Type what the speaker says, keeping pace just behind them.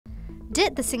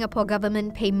Did the Singapore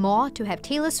government pay more to have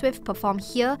Taylor Swift perform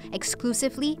here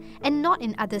exclusively and not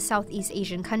in other Southeast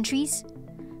Asian countries?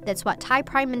 That's what Thai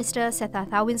Prime Minister Srettha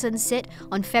Thavisin said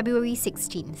on February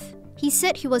 16th. He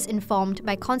said he was informed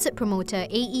by concert promoter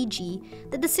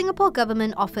AEG that the Singapore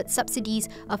government offered subsidies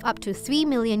of up to $3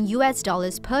 million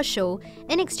per show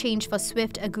in exchange for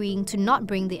Swift agreeing to not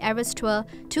bring the Eras Tour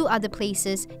to other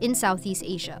places in Southeast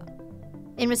Asia.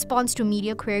 In response to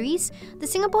media queries, the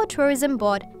Singapore Tourism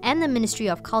Board and the Ministry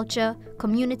of Culture,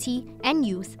 Community and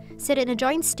Youth said in a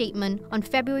joint statement on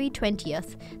February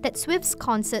 20th that Swift's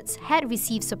concerts had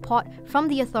received support from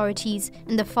the authorities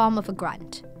in the form of a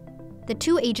grant. The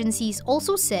two agencies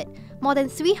also said more than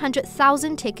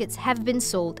 300,000 tickets have been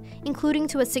sold, including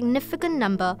to a significant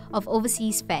number of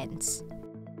overseas fans.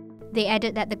 They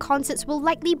added that the concerts will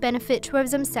likely benefit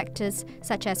tourism sectors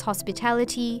such as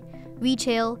hospitality,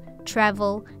 retail,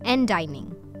 travel, and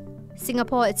dining.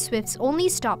 Singapore is Swift's only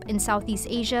stop in Southeast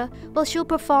Asia, while she'll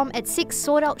perform at 6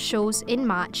 sold-out shows in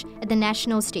March at the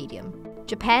National Stadium.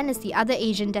 Japan is the other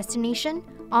Asian destination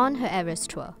on her Eras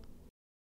Tour.